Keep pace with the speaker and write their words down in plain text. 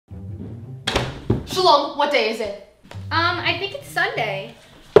Shalom, what day is it? I think it's Sunday.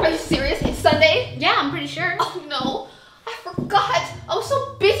 Are you serious? It's Sunday? Yeah, I'm pretty sure. Oh no, I forgot. I was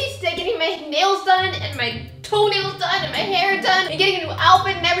so busy today getting my nails done and my toenails done and my hair done and getting a new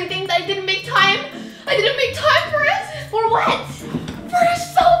outfit and everything that I didn't make time. I didn't make time for it. For what? For a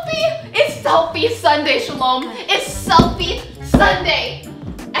selfie. It's selfie Sunday, Shalom. It's selfie Sunday.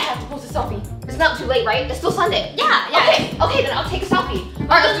 I have to post a selfie. It's not too late, right? It's still Sunday. Yeah. Okay, then I'll take a selfie. All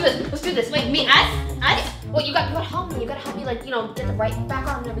right, let's do this. Let's do this. Wait, me, us? Well, you gotta help me. You gotta help me, like, you know, get the right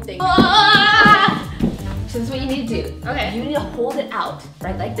background and everything. So this is what you need to do. Okay. You need to hold it out,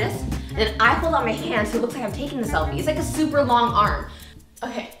 right, like this. And then I hold out my hand so it looks like I'm taking the selfie. It's like a super long arm.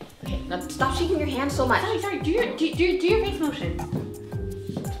 Okay. Now stop shaking your hand so much. Sorry. Do your face motion.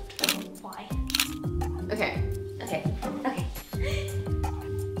 Why? Okay.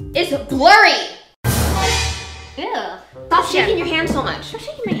 It's blurry. Ew. Stop shaking your hand so much. Stop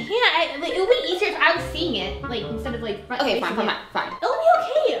shaking my hand. It would be easier if I was seeing it, like instead of like. Okay, fine. It'll be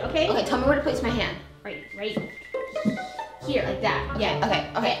okay. Okay, tell me where to place my hand. Right here, like that. Yeah.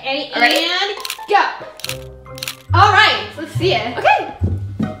 Okay. Ready? And go. All right. Let's see it. Okay.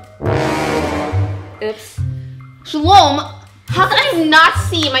 Oops. Shalom, how could I not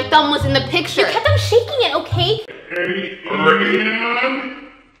see my thumb was in the picture? You kept on shaking it, okay? And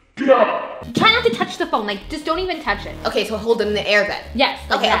go. Try not to touch the phone. Like, just don't even touch it. Okay, so hold it in the air then. Yes.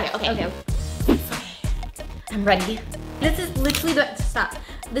 Like that. Okay. I'm ready. This is literally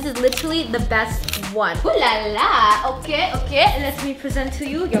the best one. Ooh la la. Okay. Let me present to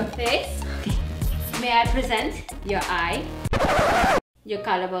you your face. Okay. May I present your eye, your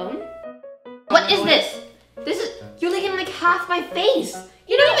collarbone? What is this? You're like in like half my face.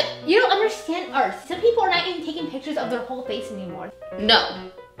 You don't understand art. Some people are not even taking pictures of their whole face anymore. No,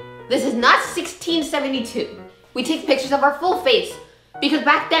 this is not 1672. We take pictures of our full face because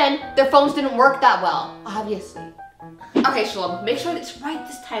back then their phones didn't work that well, obviously. Okay, Shalom, make sure it's right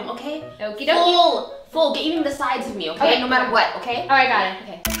this time, okay? Okie dokie. Full, get even the sides of me, okay? No matter what, okay? All right, got it.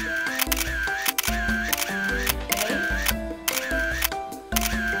 Okay.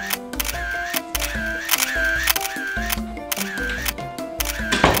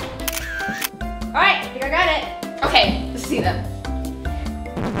 All right, I think I got it. Okay, let's see them.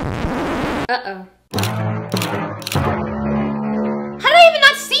 Uh-oh. How did I even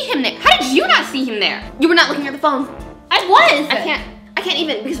not see him there? How did you not see him there? You were not looking at the phone. I was. I can't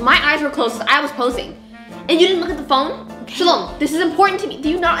even because my eyes were closed so I was posing. And you didn't look at the phone? Okay. Shalom, this is important to me. Do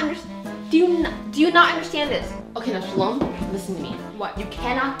you not understand? Do you not understand this? Okay, now Shalom, listen to me. What? You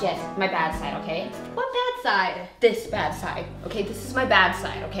cannot get my bad side, okay? What bad side? This bad side, okay? This is my bad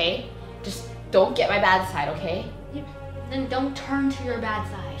side, okay? Just don't get my bad side, okay? Then don't turn to your bad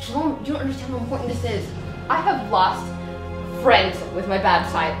side. Shalom, you don't understand how important this is. I have lost friends with my bad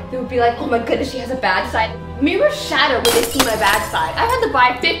side. They would be like, oh my goodness, she has a bad side. Mirrors shatter when they see my bad side. I had to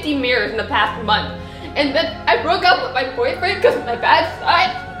buy 50 mirrors in the past month. And then I broke up with my boyfriend because of my bad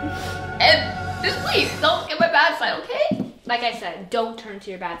side. And just please, don't get my bad side, okay? Like I said, don't turn to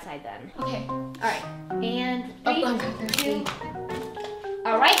your bad side then. Okay. All right. And Oh, 3, I'm kind of thirsty. 2.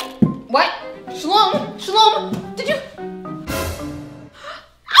 All right. What? Shalom, did you?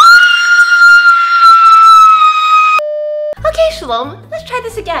 Okay, Shalom, let's try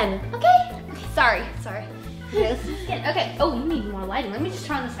this again, okay? Sorry. Okay, let's just get. Okay. Oh, you need more lighting. Let me just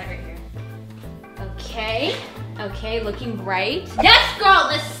turn on the side right here. Okay, looking bright. Yes, girl,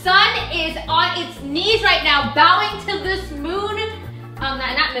 the sun is on its knees right now, bowing to this moon.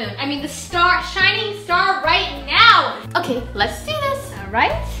 Not moon. I mean the star, shining star right now. Okay, let's see this. All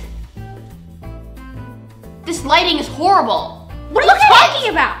right. This lighting is horrible. What are you talking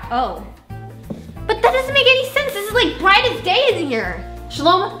about? Oh. But that doesn't make any sense. This is like bright as day in here.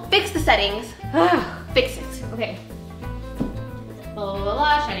 Shalom, fix the settings. Fix it. Okay. Blah, blah,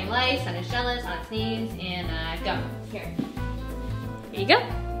 blah, shining light, sun is jealous, on its knees, and go. Here you go.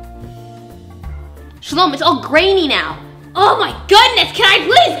 Shalom, it's all grainy now. Oh my goodness, can I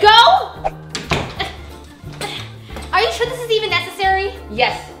please go? Are you sure this is even necessary?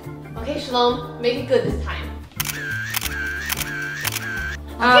 Yes. Okay, Shalom, make it good this time.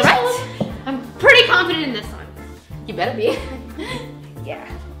 All right. I'm pretty confident in this one. You better be. Yeah.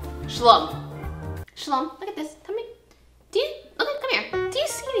 Shalom, look at this. Tell me, come here. Do you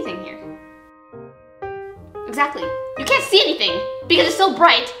see anything here? Exactly. You can't see anything because it's so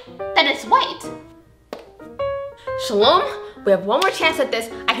bright that it's white. Shalom, we have one more chance at this.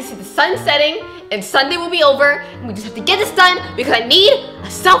 I can see the sun setting and Sunday will be over and we just have to get this done because I need a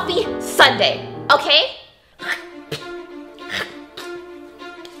selfie Sunday, okay?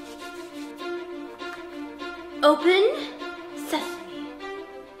 Open sesame.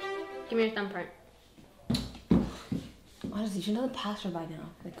 Give me your thumbprint. Shalom, honestly, you should know the password by now.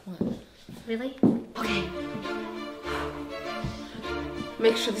 Like, come on. Really? Okay.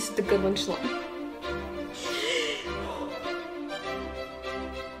 Make sure this is the good one, Shalom.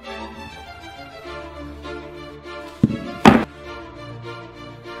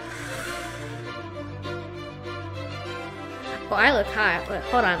 Well, I look hot. Wait,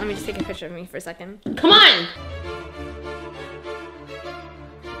 hold on, let me just take a picture of me for a second. Come on!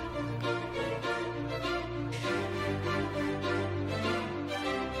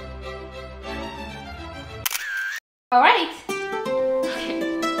 All right.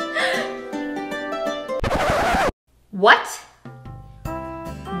 Okay. What?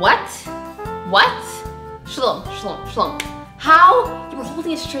 What? What? Shalom, Shalom, Shalom. How? You were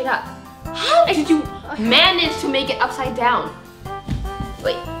holding it straight up. How did you manage to make it upside down?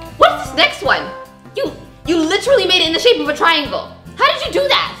 Wait, what's this next one? You literally made it in the shape of a triangle. How did you do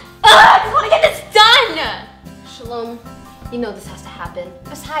that? I just want to get this done. Shalom, you know this has to happen.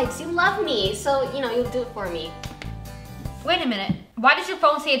 Besides, you love me, so, you know, you'll do it for me. Wait a minute. Why does your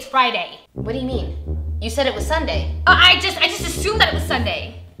phone say it's Friday? What do you mean? You said it was Sunday. I just assumed that it was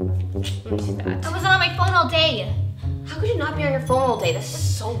Sunday. Let me see that. I wasn't on my phone all day. How could you not be on your phone all day? That's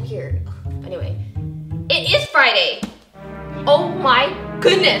so weird. Anyway, it is Friday. Oh my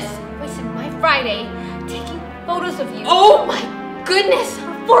goodness. Wasted my Friday taking photos of you. Oh my goodness.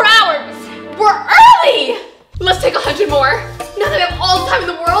 4 hours. We're early. Let's take 100 more. Now that we have all the time in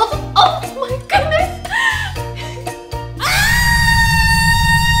the world. Oh my goodness.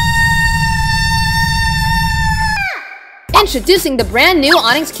 Introducing the brand new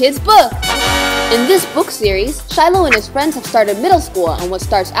Onyx Kids book. In this book series, Shiloh and his friends have started middle school, and what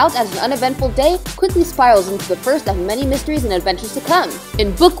starts out as an uneventful day quickly spirals into the first of many mysteries and adventures to come.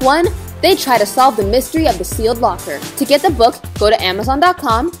 In book 1, they try to solve the mystery of the sealed locker. To get the book, go to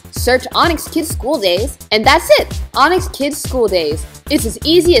Amazon.com, search Onyx Kids School Days, and that's it! Onyx Kids School Days. It's as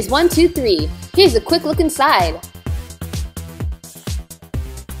easy as 1, 2, 3. Here's a quick look inside.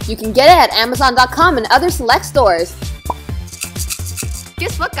 You can get it at Amazon.com and other select stores.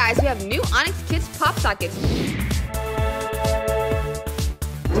 Guess what, guys? We have new Onyx Kids pop sockets.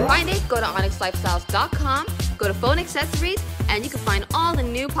 To find it, go to onyxlifestyles.com, go to phone accessories, and you can find all the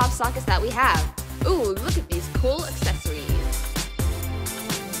new pop sockets that we have. Ooh, look at these cool accessories.